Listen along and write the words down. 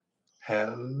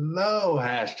Hello,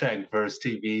 hashtag Verse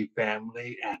TV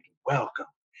family, and welcome.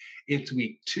 It's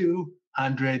week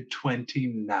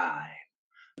 229.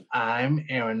 I'm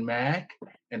Aaron Mack,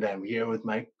 and I'm here with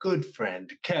my good friend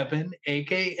Kevin,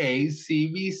 aka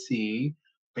CVC,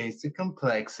 Basic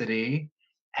Complexity.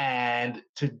 And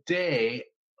today,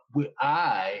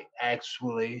 I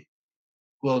actually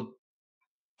will,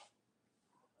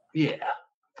 yeah,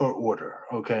 for order,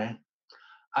 okay?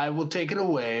 I will take it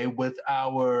away with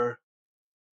our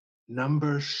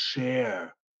number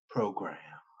share program.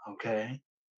 Okay.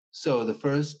 So the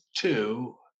first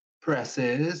two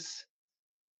presses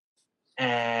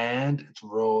and it's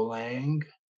rolling.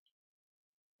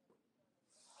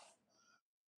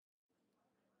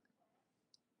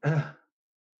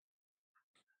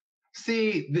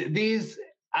 See, these,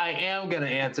 I am going to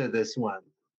answer this one.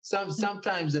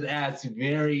 Sometimes it asks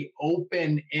very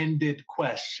open ended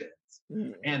questions.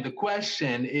 And the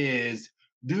question is,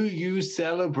 do you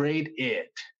celebrate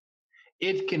it?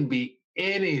 It can be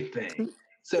anything.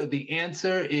 So the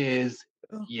answer is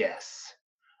yes.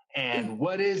 And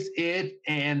what is it?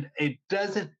 And it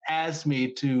doesn't ask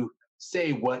me to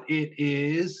say what it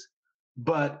is,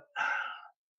 but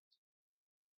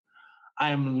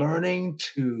I'm learning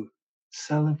to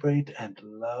celebrate and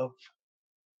love.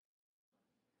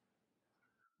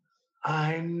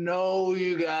 I know,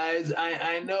 you guys.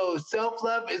 I know self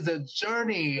love is a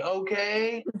journey,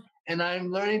 okay? And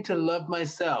I'm learning to love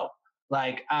myself.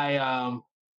 Like I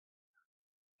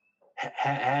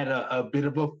had a bit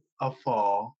of a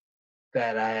fall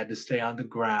that I had to stay on the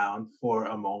ground for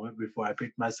a moment before I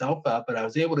picked myself up, but I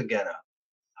was able to get up.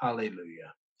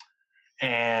 Hallelujah.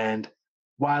 And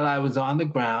while I was on the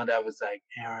ground, I was like,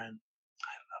 Aaron,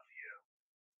 I love you.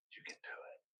 You can do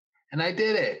it. And I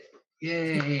did it.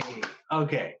 Yay.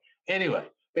 Okay. Anyway,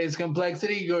 Basic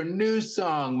Complexity, your new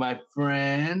song, my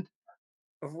friend.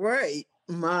 Right.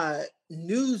 My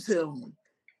new song,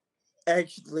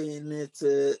 actually, and it's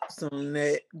a song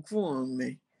that informed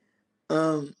me.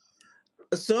 A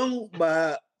song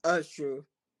by Usher,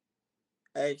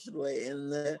 actually,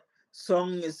 and the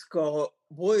song is called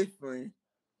Boyfriend.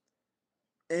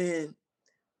 And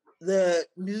the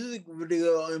music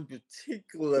video in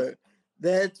particular,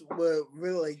 that's what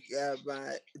really got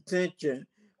my attention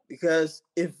because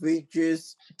it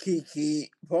features Keke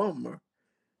Palmer.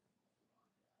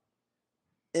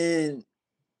 And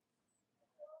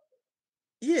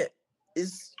yeah,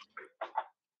 it's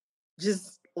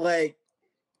just like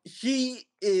she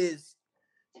is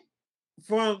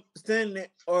from singing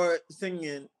or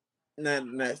singing, not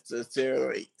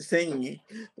necessarily singing,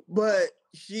 but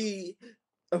she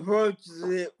approaches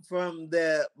it from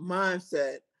the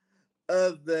mindset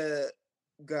of the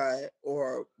guy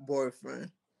or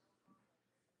boyfriend.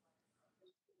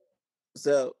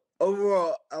 So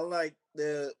overall, I like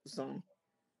the song.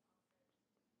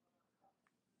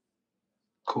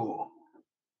 Cool.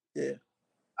 Yeah.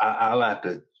 I'll have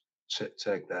to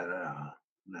check that out.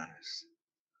 Nice.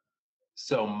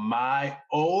 So my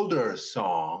older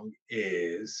song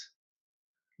is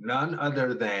none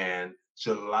other than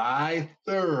July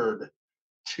 3rd,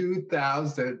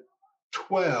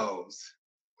 2012's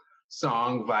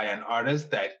song by an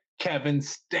artist that Kevin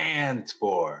stands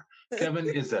for. Kevin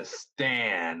is a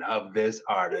stan of this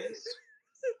artist,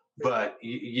 but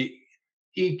he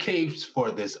capes for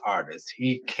this artist.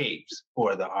 He capes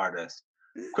for the artist,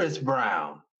 Chris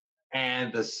Brown.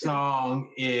 And the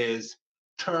song is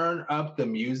Turn Up the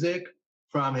Music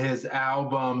from his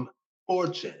album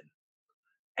Fortune.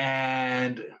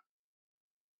 And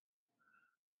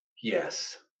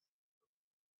yes,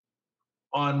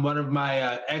 on one of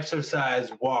my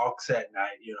exercise walks at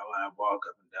night, when I walk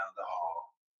up and down the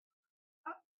hall,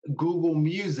 Google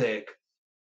Music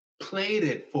played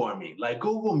it for me. Like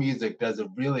Google Music does a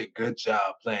really good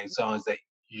job playing songs that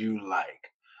you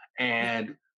like.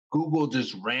 And Google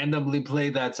just randomly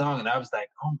played that song. And I was like,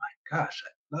 oh my gosh,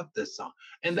 I love this song.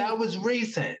 And that was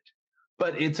recent,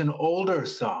 but it's an older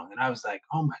song. And I was like,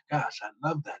 oh my gosh, I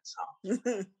love that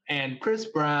song. And Chris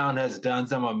Brown has done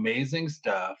some amazing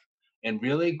stuff. And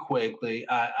really quickly,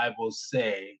 I will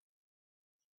say,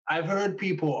 I've heard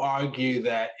people argue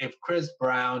that if Chris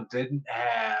Brown didn't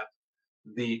have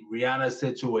the Rihanna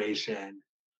situation,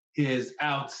 his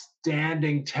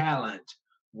outstanding talent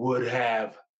would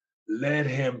have led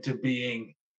him to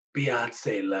being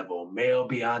Beyonce level, male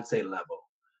Beyonce level.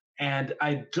 And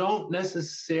I don't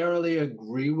necessarily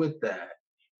agree with that.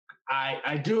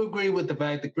 I do agree with the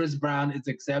fact that Chris Brown is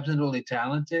exceptionally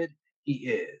talented.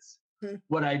 He is.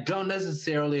 What I don't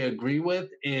necessarily agree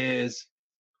with is,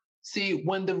 see,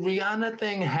 when the Rihanna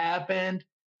thing happened,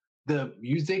 the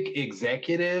music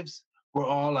executives were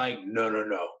all like, no, no,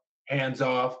 no. hands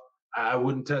off. I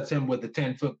wouldn't touch him with a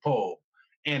 10-foot pole.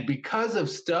 And because of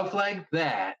stuff like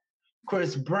that,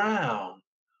 Chris Brown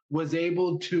was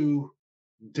able to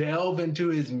delve into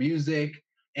his music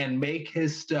and make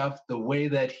his stuff the way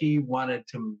that he wanted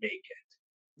to make it,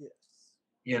 Yes.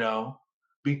 you know,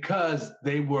 because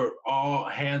they were all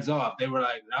hands off. They were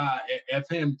like, nah, F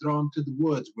him, throw him to the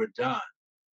woods, we're done,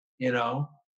 you know.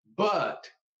 But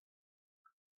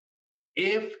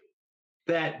if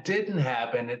that didn't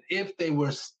happen, and if they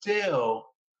were still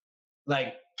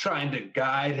like trying to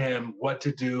guide him what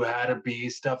to do, how to be,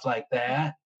 stuff like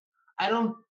that, I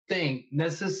don't think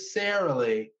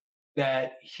necessarily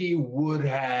that he would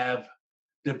have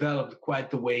developed quite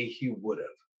the way he would have,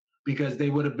 because they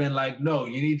would have been like, no,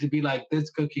 you need to be like this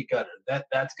cookie cutter.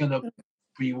 That's gonna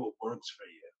be what works for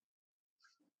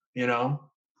you, you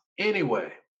know?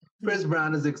 Anyway, Chris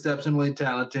Brown is exceptionally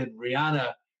talented.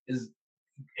 Rihanna is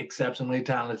exceptionally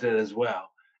talented as well.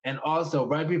 And also,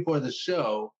 right before the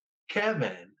show,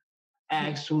 Kevin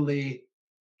actually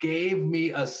gave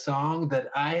me a song that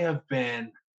I have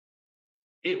been,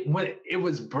 when it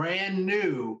was brand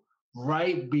new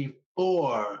right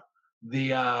before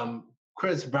the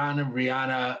Chris Brown and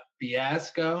Rihanna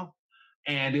fiasco,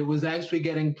 and it was actually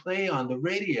getting play on the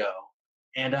radio.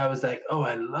 And I was like, oh,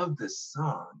 I love this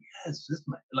song. Yes, this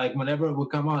like whenever it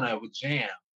would come on, I would jam.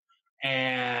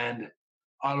 And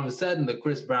all of a sudden, the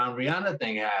Chris Brown Rihanna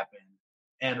thing happened,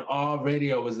 and all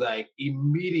radio was like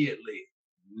immediately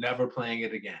never playing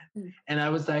it again. And I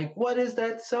was like, what is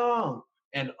that song?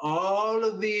 And all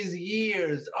of these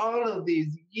years, I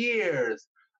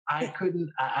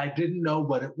didn't know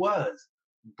what it was.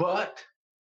 But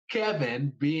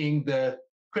Kevin, being the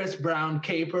Chris Brown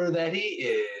caper that he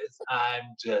is,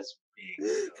 I'm just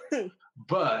being silly.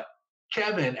 But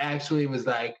Kevin actually was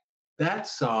like, that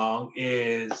song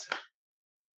is,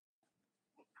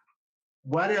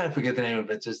 why did I forget the name of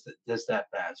it just that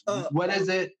fast? What is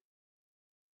it?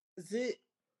 Is it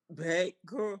Bad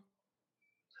Girl?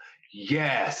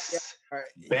 Yes, yeah,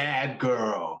 right. Bad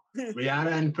Girl.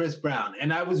 Rihanna and Chris Brown.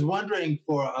 And I was wondering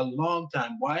for a long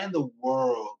time, why in the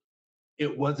world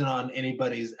it wasn't on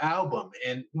anybody's album?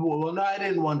 And well, no, I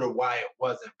didn't wonder why it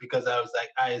wasn't, because I was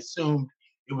like, I assumed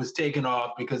it was taken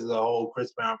off because of the whole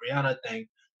Chris Brown Rihanna thing.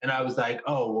 And I was like,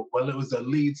 oh, well, it was a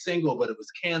lead single, but it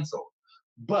was canceled.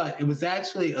 But it was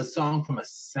actually a song from a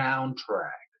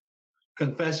soundtrack,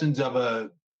 Confessions of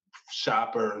a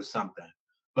Shopper or something.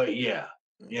 But yeah,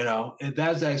 you know,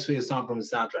 that's actually a song from a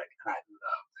soundtrack. And I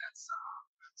love that song.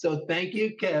 So thank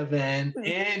you, Kevin.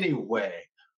 Anyway,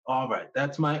 all right,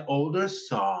 that's my older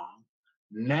song.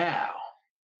 Now,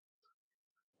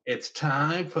 it's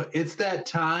that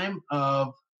time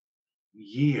of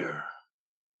year.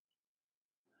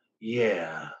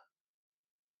 Yeah.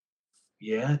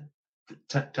 Yeah.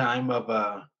 Time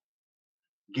of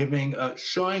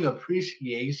showing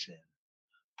appreciation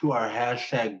to our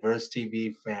hashtag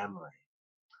VerseTV family.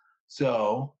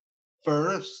 So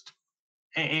first,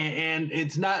 and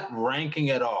it's not ranking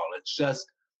at all, it's just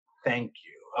thank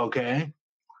you, okay?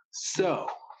 So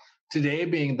today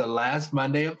being the last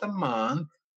Monday of the month,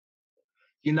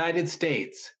 United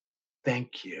States,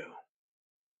 thank you.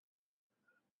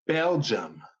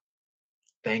 Belgium,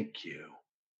 thank you.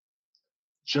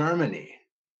 Germany,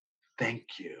 thank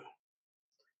you.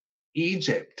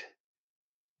 Egypt,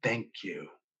 thank you.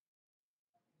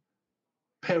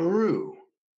 Peru,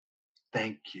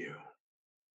 thank you.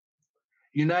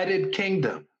 United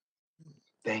Kingdom,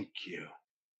 thank you.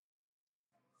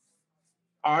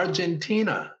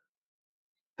 Argentina,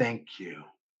 thank you.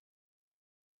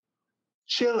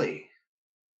 Chile,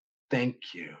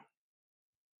 thank you.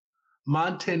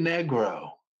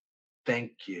 Montenegro,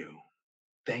 thank you.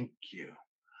 Thank you.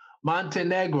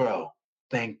 Montenegro,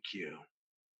 thank you.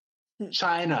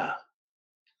 China,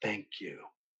 thank you.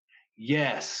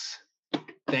 Yes,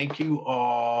 thank you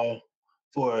all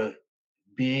for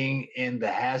being in the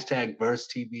hashtag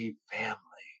VerseTV family.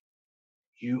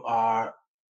 You are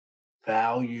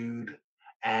valued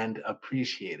and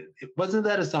appreciated. Wasn't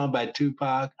that a song by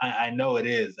Tupac? I know it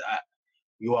is.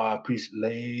 You are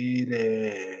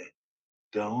appreciated.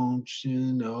 Don't you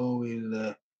know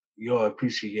you're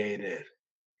appreciated?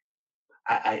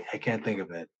 I can't think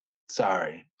of it.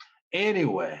 Sorry.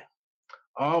 Anyway,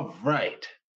 all right.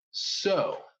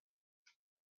 So,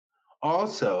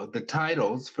 also the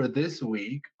titles for this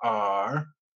week are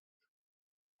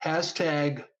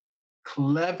hashtag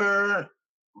clever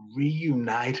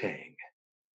reuniting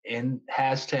and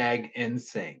hashtag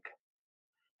NSYNC.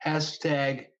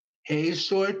 Hashtag Hey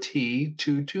Shorty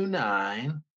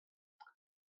 229.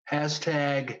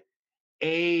 Hashtag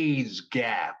age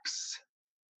gaps.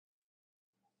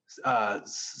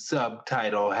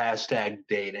 subtitle hashtag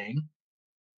dating,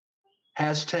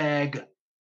 hashtag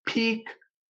peak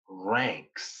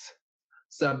ranks,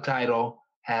 subtitle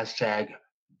hashtag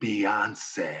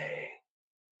Beyonce.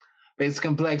 Basic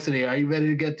Complexity, are you ready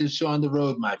to get this show on the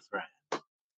road, my friend?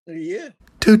 Yeah.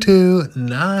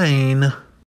 229.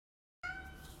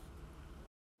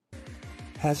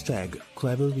 Hashtag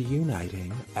Clever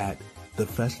Reuniting at The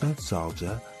Fresh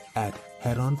Nostalgia at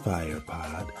Head on Fire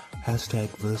Pod. Hashtag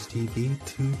VerseTV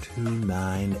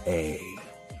 229A.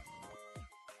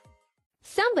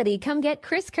 Somebody come get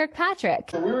Chris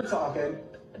Kirkpatrick. We were talking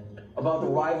about the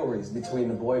rivalries between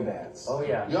the boy bands. Oh,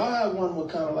 yeah. Y'all had one with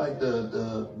kind of like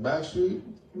the Backstreet.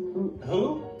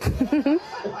 Who?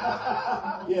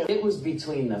 Yeah. It was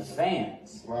between the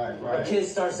fans. Right. A kid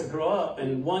starts to grow up,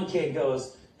 and one kid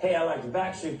goes, hey, I like the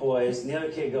Backstreet Boys, and the other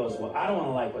kid goes, well, I don't want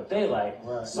to like what they like,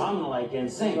 so I'm going to like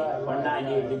NSYNC, or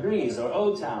 98 Degrees, or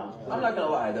O-Town. I'm not going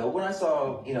to lie, though. When I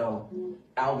saw,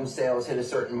 album sales hit a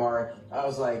certain mark, I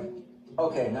was like,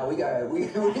 okay, now we got it. We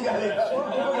got it.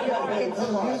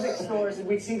 Into music stores, and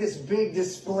we'd see this big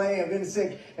display of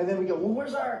NSYNC, and then we go, well,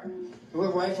 where's our... We're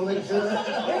rightfully There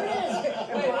it is.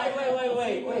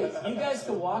 Wait. You guys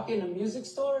can walk into music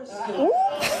stores?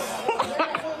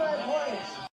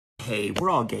 Hey, we're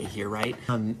all gay here, right?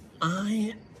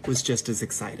 I was just as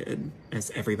excited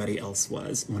as everybody else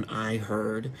was when I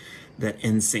heard that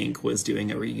NSYNC was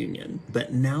doing a reunion.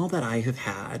 But now that I have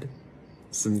had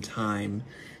some time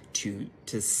to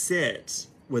sit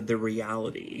with the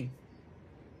reality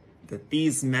that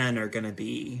these men are gonna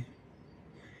be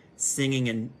singing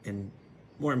and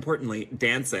more importantly,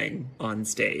 dancing on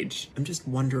stage, I'm just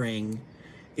wondering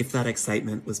if that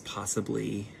excitement was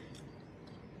possibly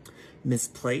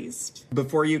misplaced.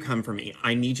 Before you come for me,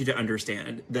 I need you to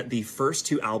understand that the first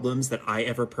two albums that I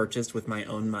ever purchased with my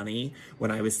own money when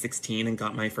I was 16 and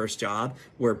got my first job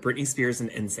were Britney Spears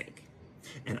and NSYNC.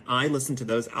 And I listened to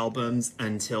those albums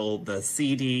until the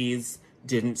CDs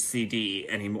didn't CD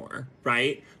anymore,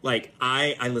 right? Like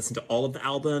I listened to all of the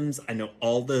albums. I know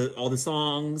all the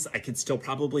songs. I could still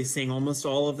probably sing almost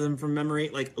all of them from memory.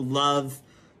 Like loved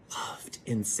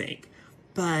NSYNC.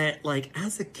 But like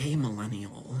as a gay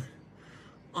millennial,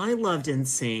 I loved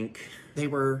NSYNC. They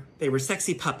were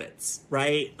sexy puppets,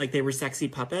 right? Like they were sexy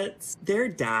puppets. They're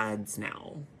dads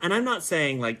now. And I'm not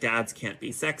saying like dads can't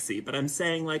be sexy, but I'm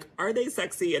saying like, are they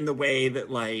sexy in the way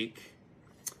that like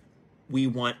we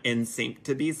want NSYNC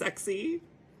to be sexy?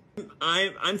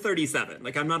 I'm 37.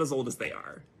 Like I'm not as old as they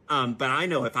are. But I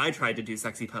know if I tried to do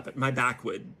sexy puppet, my back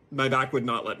would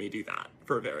not let me do that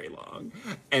for very long.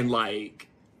 And like,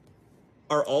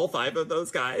 are all five of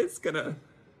those guys gonna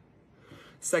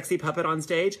sexy puppet on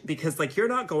stage? Because like, you're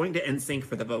not going to NSYNC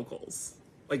for the vocals.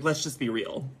 Like, let's just be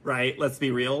real, right? Let's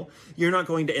be real. You're not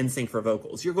going to NSYNC for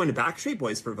vocals. You're going to Backstreet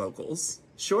Boys for vocals.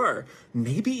 Sure,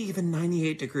 maybe even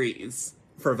 98 Degrees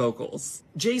for vocals.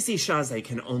 JC Chasez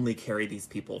can only carry these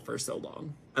people for so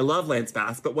long. I love Lance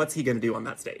Bass, but what's he gonna do on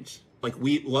that stage? Like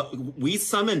we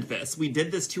summoned this, we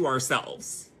did this to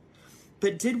ourselves.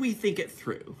 But did we think it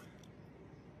through?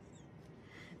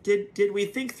 Did we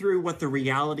think through what the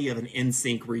reality of an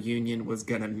NSYNC reunion was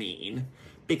gonna mean?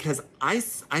 Because I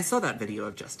saw that video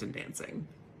of Justin dancing.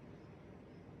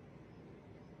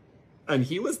 And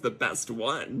he was the best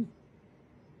one.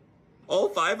 All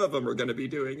five of them are going to be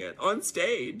doing it on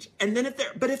stage. And then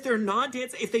if they're not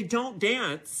dancing, if they don't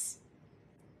dance,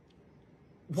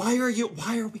 why are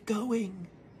we going?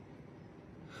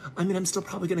 I mean, I'm still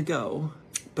probably going to go,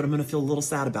 but I'm going to feel a little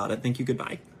sad about it. Thank you,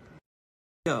 goodbye.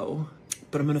 Go,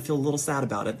 but I'm going to feel a little sad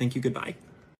about it. Thank you, goodbye.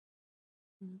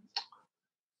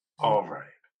 All right.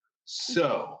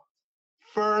 So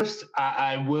first,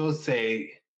 I will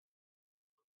say,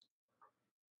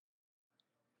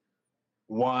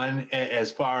 one, as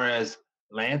far as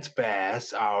Lance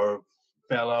Bass, our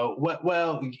fellow,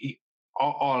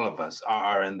 all of us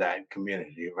are in that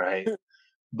community, right?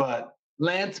 But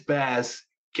Lance Bass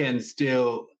can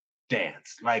still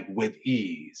dance, like with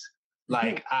ease.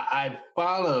 Like I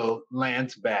follow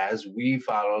Lance Bass, we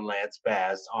follow Lance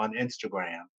Bass on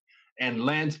Instagram, and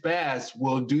Lance Bass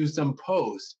will do some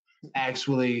posts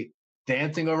actually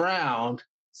dancing around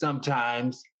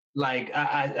sometimes. Like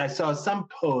I saw some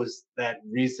post that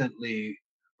recently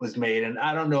was made, and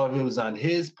I don't know if it was on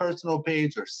his personal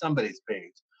page or somebody's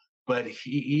page, but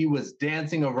he was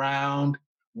dancing around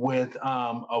with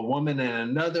a woman and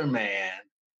another man,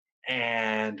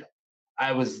 and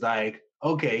I was like,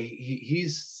 okay,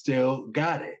 he's still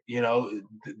got it. You know,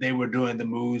 they were doing the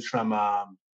moves from bye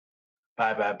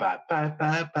bye bye bye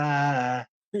bye bye,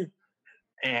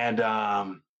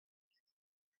 and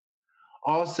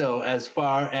also, as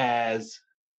far as,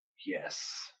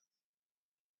 yes,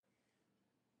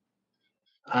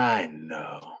 I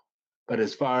know. But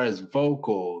as far as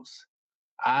vocals,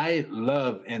 I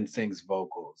love NSYNC's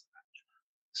vocals.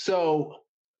 So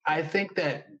I think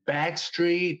that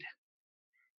Backstreet,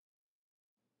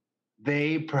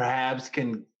 they perhaps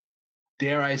can,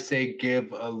 dare I say,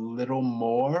 give a little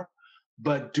more,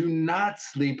 but do not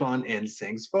sleep on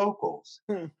NSYNC's vocals.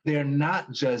 They're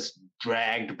not just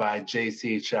dragged by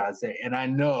JC Chasez. And I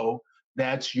know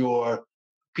that's your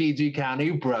PG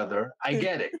County brother. I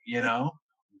get it,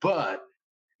 but,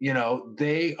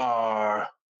 they are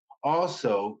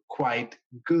also quite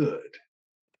good,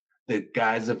 the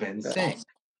guys of NSYNC.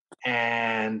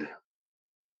 And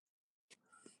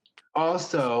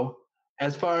also,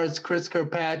 as far as Chris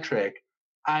Kirkpatrick,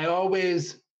 I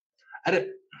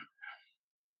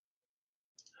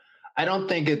don't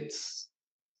think it's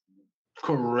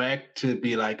correct to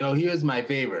be like, oh, here's my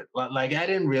favorite. Like, I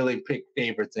didn't really pick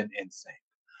favorites in NSYNC.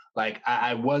 Like,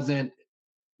 I wasn't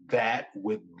that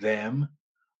with them,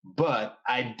 but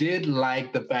I did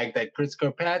like the fact that Chris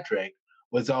Kirkpatrick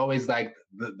was always like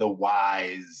the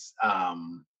wise,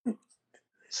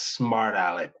 smart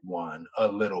aleck one a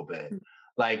little bit.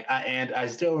 Like, I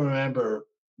still remember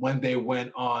when they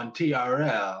went on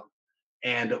TRL,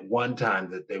 and one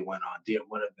time that they went on,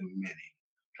 one of the many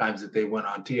times that they went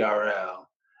on TRL,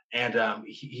 and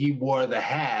he wore the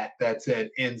hat that said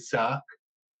 "NSUCK,"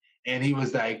 and he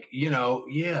was like,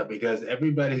 yeah, because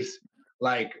everybody's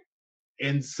like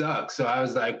 "NSUCK," so I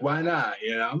was like, why not,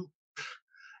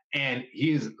 And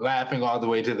he's laughing all the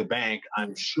way to the bank,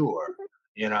 I'm sure,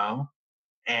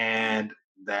 and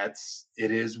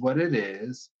it is what it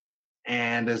is.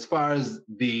 And as far as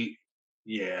the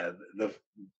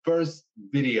first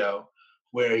video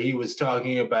where he was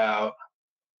talking about,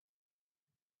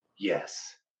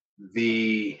 yes,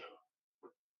 the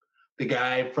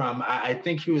guy from, I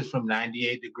think he was from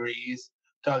 98 Degrees,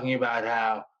 talking about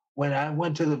how when I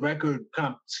went to the record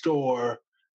comp store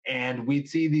and we'd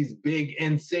see these big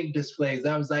NSYNC displays,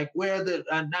 I was like, where are the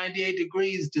 98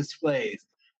 Degrees displays?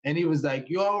 And he was like,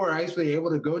 you all were actually able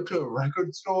to go to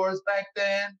record stores back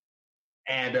then?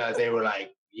 And they were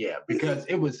like, yeah, because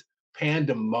it was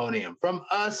pandemonium from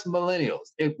us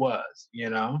millennials. It was,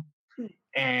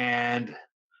 And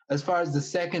as far as the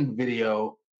second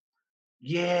video,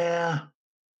 yeah,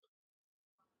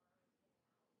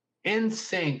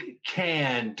 NSYNC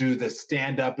can do the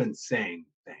stand up and sing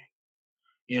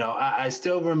thing. I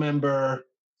still remember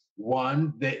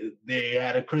one, they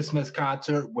had a Christmas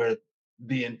concert where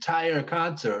the entire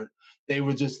concert, they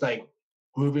were just like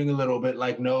grooving a little bit,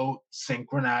 like no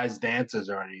synchronized dances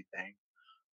or anything,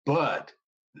 but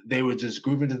they were just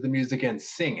grooving to the music and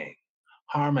singing,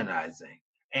 harmonizing,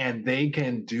 and they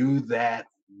can do that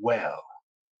well,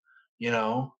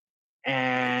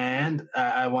 And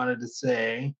I wanted to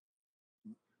say,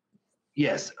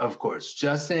 yes, of course,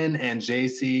 Justin and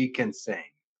JC can sing.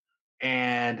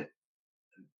 And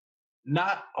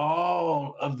not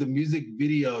all of the music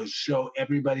videos show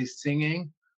everybody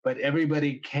singing, but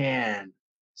everybody can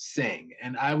sing.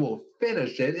 And I will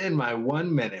finish it in my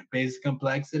 1 minute. Basic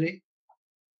Complexity.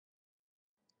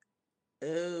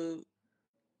 Okay.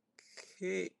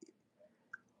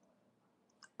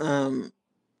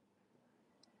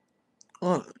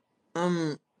 Oh,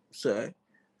 I'm sorry.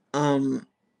 And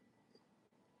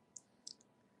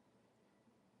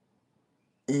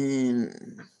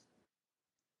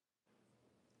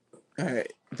all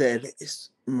right, that is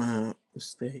my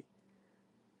mistake.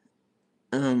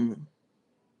 All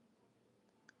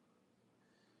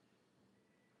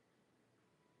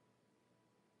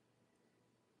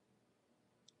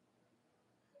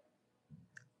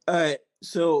right,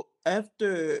 so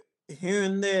after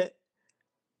hearing that,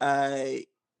 I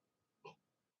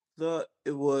thought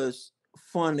it was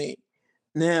funny.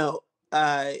 Now,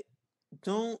 I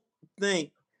don't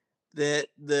think that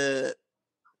the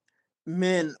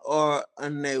men are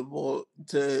unable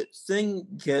to sing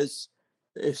because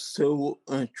they're so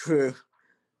untrue.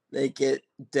 They could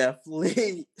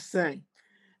definitely sing.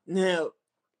 Now,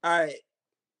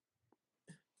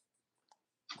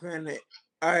 granted,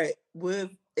 with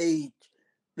age,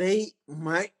 they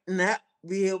might not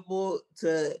be able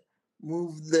to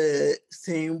move the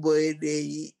same way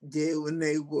they did when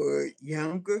they were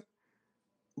younger,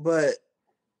 but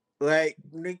like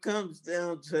when it comes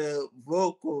down to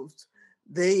vocals,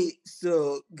 they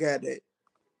still got it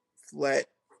flat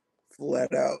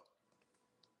out.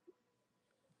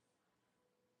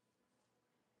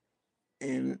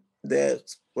 And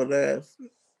that's what I have.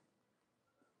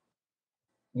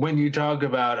 When you talk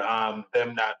about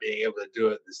them not being able to do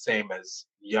it the same as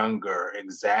younger,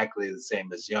 exactly the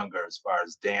same as younger as far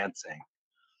as dancing,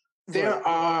 there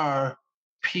are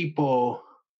people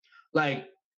like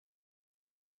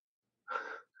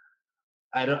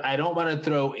I don't want to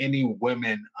throw any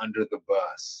women under the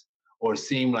bus or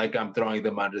seem like I'm throwing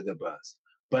them under the bus.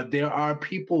 But there are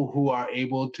people who are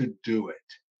able to do it,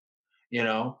 you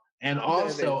know? And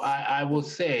also I will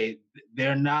say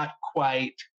they're not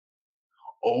quite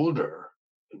older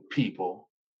people.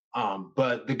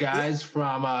 But the guys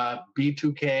from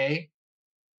B2K,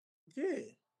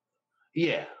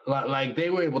 yeah, like they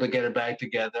were able to get it back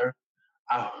together.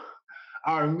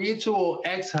 Our mutual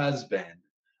ex-husband,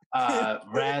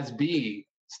 Raz B,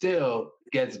 still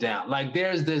gets down. Like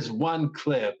there's this one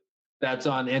clip that's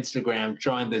on Instagram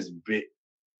showing this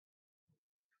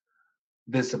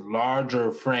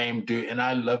larger frame dude, and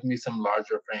I love me some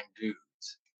larger frame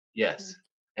dudes. Yes,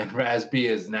 and Raz B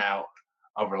is now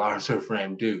a larger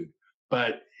frame dude,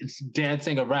 but it's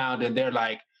dancing around, and they're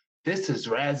like, "This is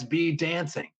Raz B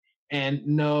dancing." And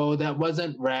no, that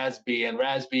wasn't Raz B. And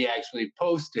Raz B actually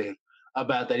posted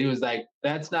about that. He was like,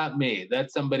 "That's not me.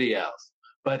 That's somebody else."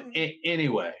 But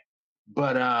anyway,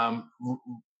 but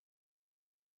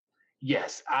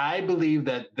yes, I believe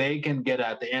that they can get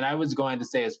out there. And I was going to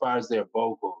say, as far as their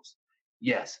vocals,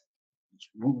 yes,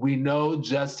 we know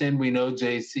Justin, we know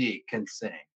JC can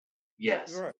sing.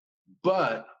 Yes. Right.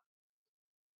 But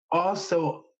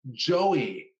also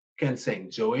Joey can sing.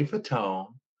 Joey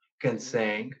Fatone can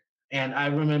sing. And I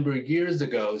remember years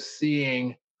ago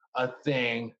seeing a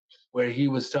thing where he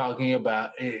was talking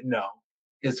about,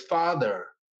 his father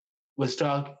was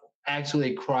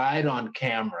actually cried on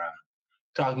camera,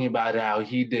 talking about how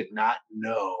he did not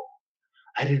know.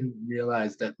 I didn't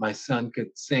realize that my son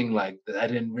could sing like that. I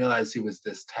didn't realize he was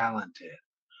this talented,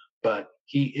 but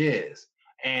he is.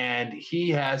 And he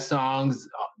has songs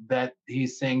that he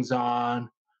sings on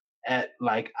at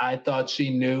like I Thought She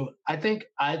Knew. I think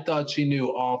I Thought She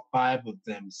Knew all 5 of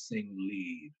them sing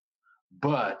lead,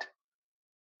 but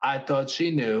I Thought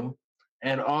She Knew.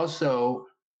 And also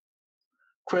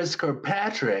Chris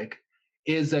Kirkpatrick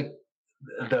is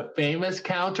the famous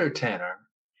countertenor.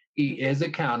 He is a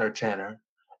countertenor.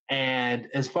 And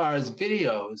as far as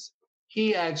videos,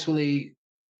 he actually,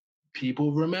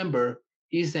 people remember,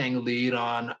 he sang lead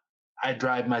on I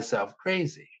Drive Myself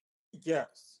Crazy.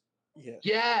 Yes.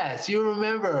 Yes, you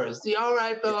remember. See, all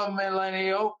right, fellow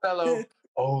millennial, fellow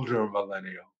older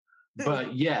millennial.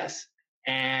 But yes,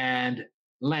 and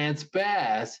Lance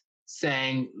Bass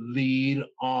sang lead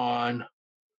on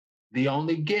The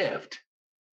Only Gift.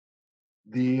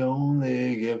 The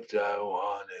only gift I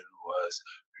wanted was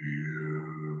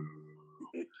you.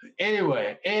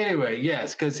 Anyway,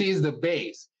 yes, because he's the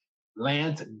bass.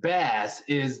 Lance Bass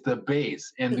is the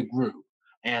bass in the group,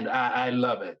 and I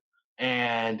love it.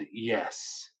 And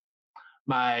yes,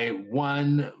 my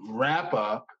one wrap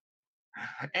up,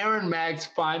 Aaron Mack's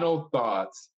final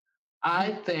thoughts.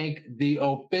 I think the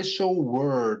official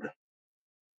word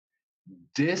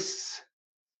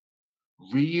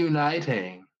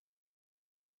reuniting.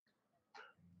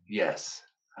 Yes.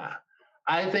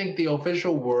 I think the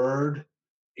official word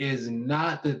is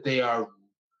not that they are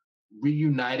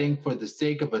reuniting for the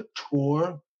sake of a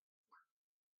tour.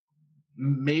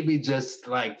 Maybe just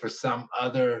like for some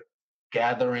other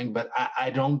gathering, but I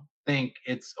don't think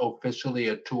it's officially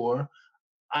a tour.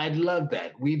 I'd love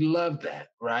that. We'd love that,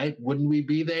 right? Wouldn't we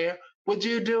be there? Would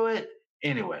you do it?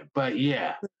 Anyway, but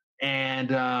yeah. And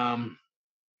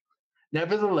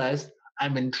nevertheless,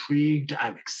 I'm intrigued.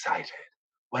 I'm excited.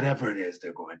 Whatever it is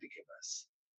they're going to give us.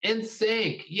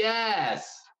 NSYNC,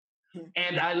 yes.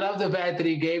 And I love the fact that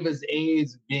he gave us age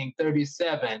being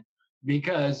 37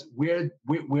 because we're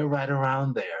right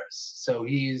around there. So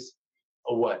he's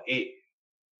what?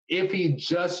 If he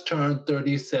just turned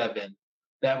 37,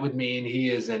 that would mean he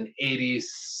is an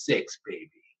 86 baby.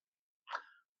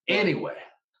 Anyway,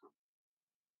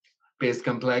 base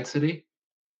complexity,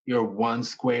 you're 1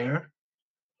 square.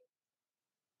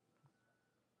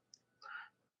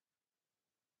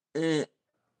 I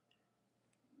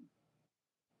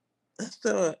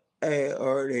thought I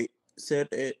already said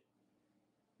it.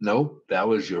 Nope, that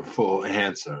was your full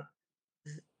answer.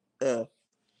 Oh,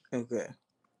 okay.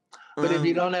 But if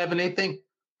you don't have anything,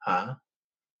 huh?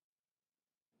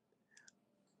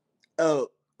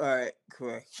 Oh, all right,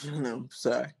 correction. I'm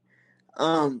sorry.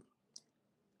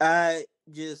 I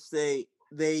just say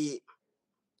they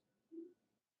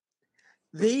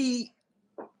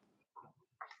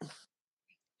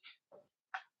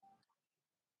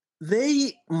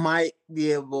might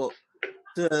be able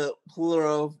to pull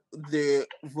off their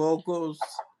vocals.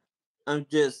 I'm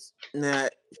just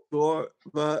not sure,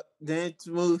 but dance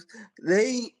moves,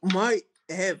 they might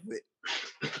have it.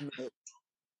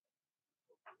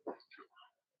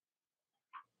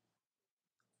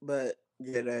 But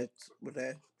Yeah, that's what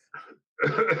that.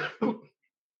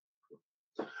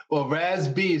 Well, Raz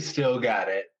B still got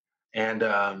it, and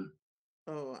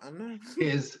Oh, I know.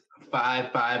 his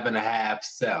 5.5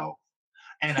 self.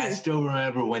 And I still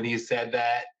remember when he said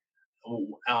that.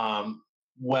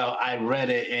 Well, I read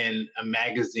it in a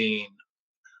magazine,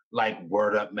 like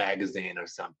Word Up magazine or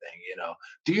something.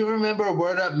 Do you remember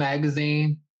Word Up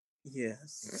magazine?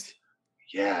 Yes.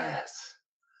 Yes.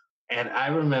 And I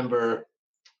remember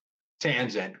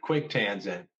quick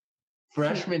tangent.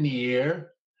 Freshman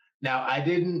year. Now I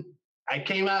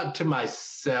came out to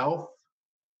myself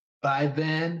by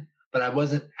then, but I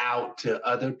wasn't out to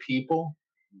other people.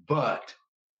 But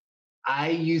I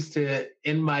used to,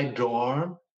 in my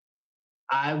dorm,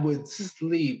 I would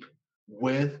sleep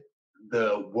with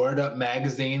the Word Up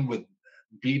magazine with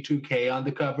B2K on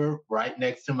the cover right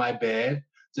next to my bed,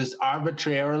 just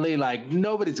arbitrarily, like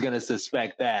nobody's going to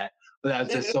suspect that. But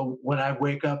that's just so when I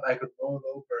wake up, I could roll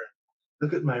over and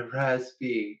look at my Raz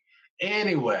B.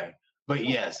 Anyway, but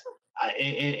yes,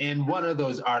 in one of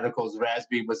those articles, Raz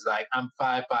B was like, I'm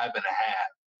 5'5.5."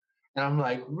 And I'm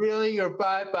like, really? You're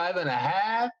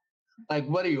 5'5.5"? Like,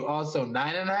 what are you, also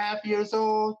 9.5 years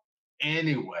old?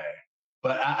 Anyway,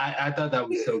 but I thought that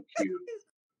was so cute.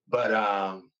 But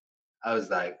I was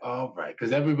like, all right,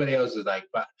 because everybody else was like,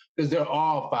 because they're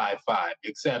all 5'5",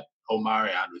 except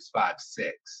Omarion, who's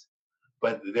 5'6".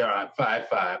 But they're on 5'5".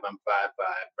 I'm 5'5".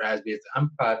 Raspberry,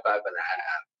 I'm 5'5.5".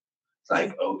 It's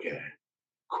like, okay,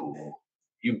 cool.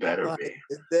 You better be.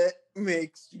 That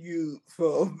makes you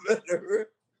feel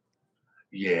better.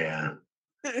 Yeah.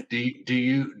 Did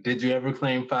you ever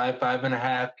claim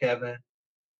 5'5.5", Kevin?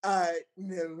 I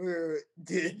never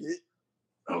did it.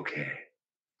 Okay.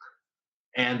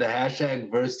 And the hashtag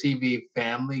VerseTV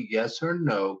family yes or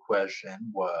no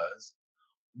question was,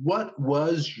 what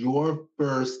was your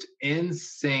first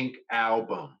NSYNC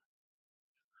album?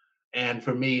 And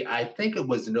for me, I think it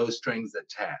was No Strings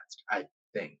Attached. I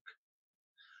think.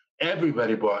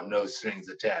 Everybody bought No Strings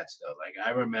Attached, though. Like,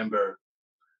 I remember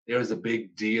there was a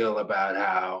big deal about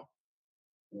how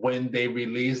when they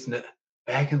released,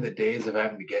 back in the days of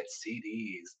having to get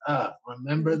CDs,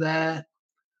 remember that?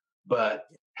 But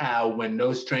how when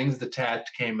No Strings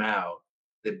Attached came out,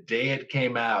 the day it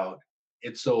came out,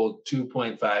 it sold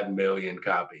 2.5 million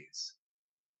copies.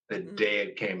 The day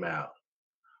it came out.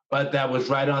 But that was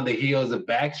right on the heels of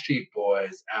Backstreet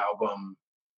Boys' album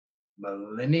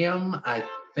Millennium, I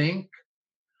think.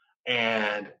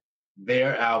 And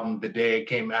their album, the day it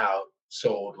came out,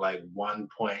 sold like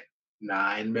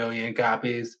 1.9 million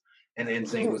copies. And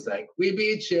NSYNC was like, we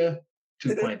beat you,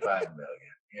 2.5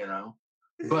 million,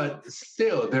 But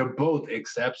still, they're both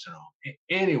exceptional.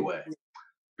 Anyway,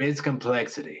 Biz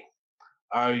Complexity.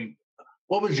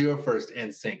 What was your first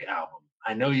NSYNC album?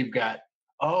 I know you've got.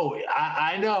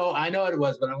 I know it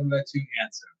was, but I'm gonna let you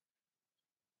answer.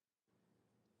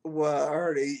 Well, I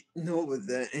already know what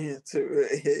the answer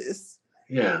is.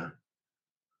 Yeah,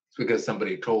 it's because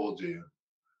somebody told you.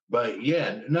 But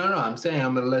yeah, no, I'm saying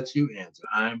I'm gonna let you answer.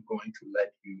 I'm going to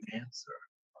let you answer.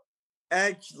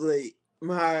 Actually,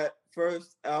 my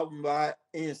first album by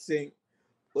NSYNC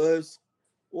was,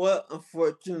 well,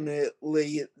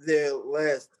 unfortunately, their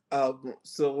last album,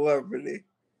 Celebrity.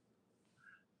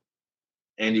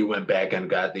 And you went back and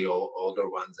got the older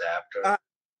ones after?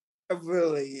 I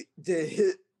really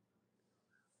did.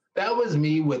 That was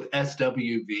me with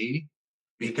SWV,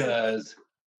 because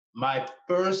my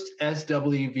first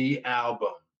SWV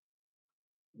album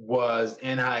was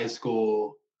in high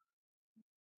school,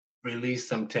 Release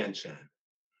Some Tension.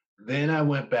 Then I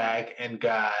went back and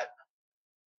got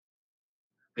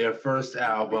their first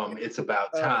album, It's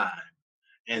About Time.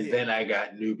 And then I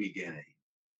got New Beginning.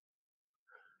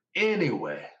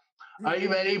 Anyway, are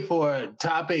you ready for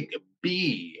topic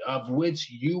B, of which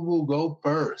you will go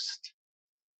first?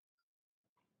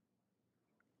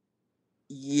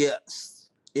 Yes.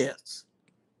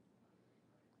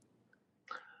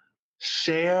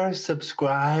 Share,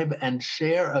 subscribe, and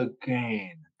share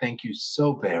again. Thank you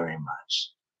so very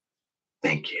much.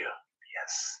 Thank you.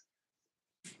 Yes.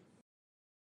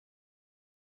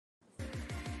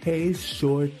 Hey,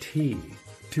 Shorty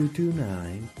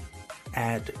 229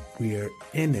 at We're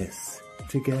In This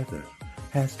Together.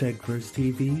 Hashtag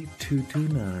VerseTV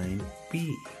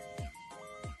 229B.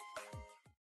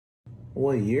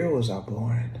 What year was I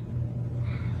born?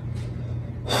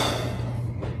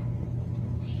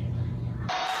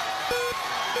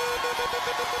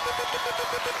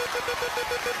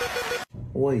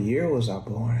 What year was I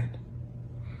born?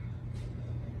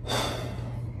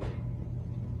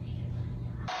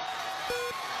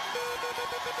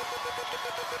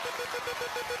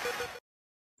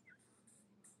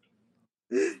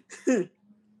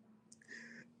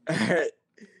 Alright.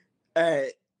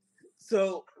 Alright.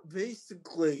 So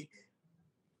basically,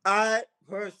 I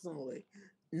personally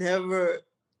never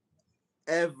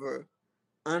ever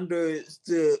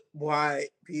understood why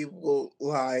people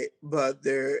lie about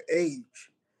their age.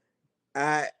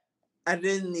 I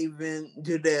didn't even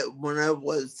do that when I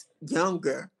was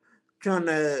younger, trying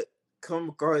to come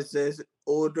across as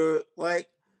older. Like,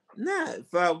 nah,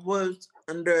 if I was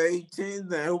under 18,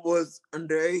 then I was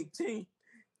under 18.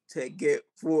 Take it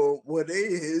for what it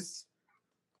is.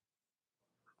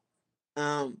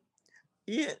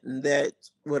 Yeah, and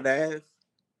that's what I have.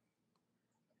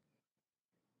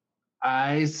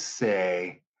 I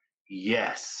say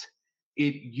yes.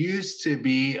 It used to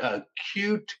be a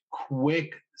cute,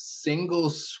 quick, single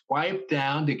swipe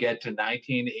down to get to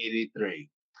 1983.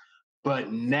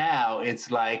 But now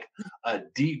it's like a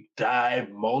deep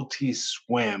dive, multi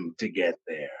swim to get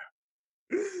there.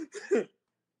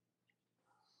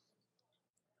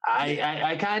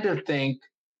 I kind of think,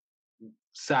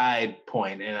 side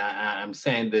point, and I'm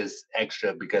saying this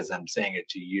extra because I'm saying it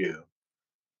to you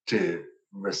to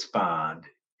respond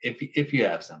if you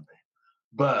have something.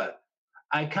 But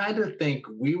I kind of think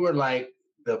we were like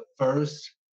the first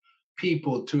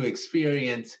people to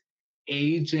experience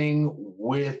aging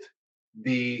with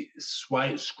the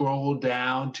swipe scroll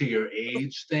down to your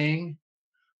age thing,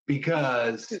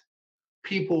 because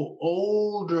people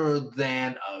older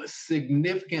than us,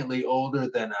 significantly older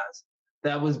than us,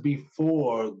 that was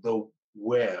before the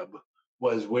web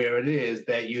was where it is,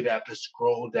 that you'd have to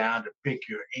scroll down to pick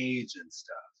your age and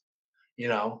stuff, you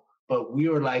know? But we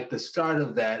were like the start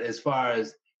of that, as far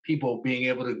as people being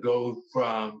able to go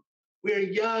from, we're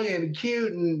young and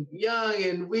cute and young,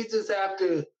 and we just have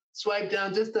to swipe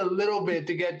down just a little bit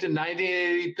to get to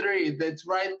 1983. That's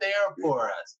right there for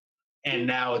us. And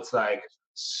now it's like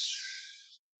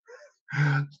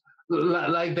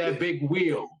that big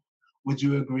wheel. Would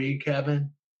you agree,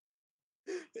 Kevin?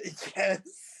 Yes.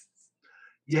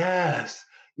 Yes.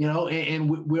 You know,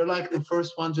 and we're like the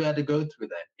first ones who had to go through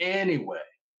that. Anyway,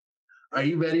 are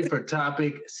you ready for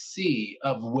topic C,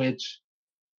 of which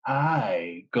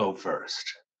I go first?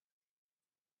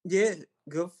 Yeah,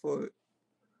 go for it.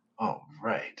 All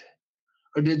right.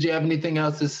 Or did you have anything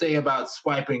else to say about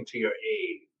swiping to your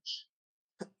age?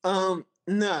 No,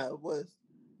 it was.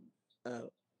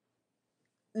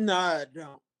 No, I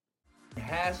don't.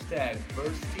 Hashtag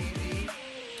Verse TV.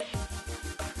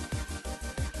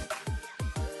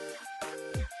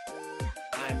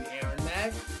 I'm Aaron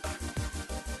Mack.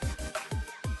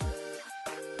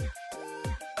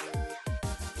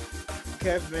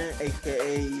 Kevin,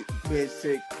 aka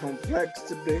Basic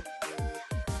Complexity.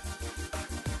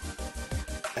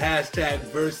 Hashtag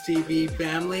Verse TV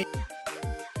family.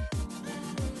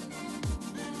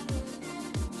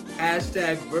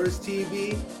 Hashtag Verse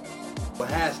TV.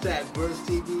 Hashtag Verse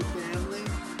TV family.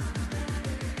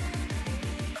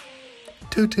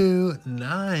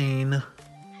 229.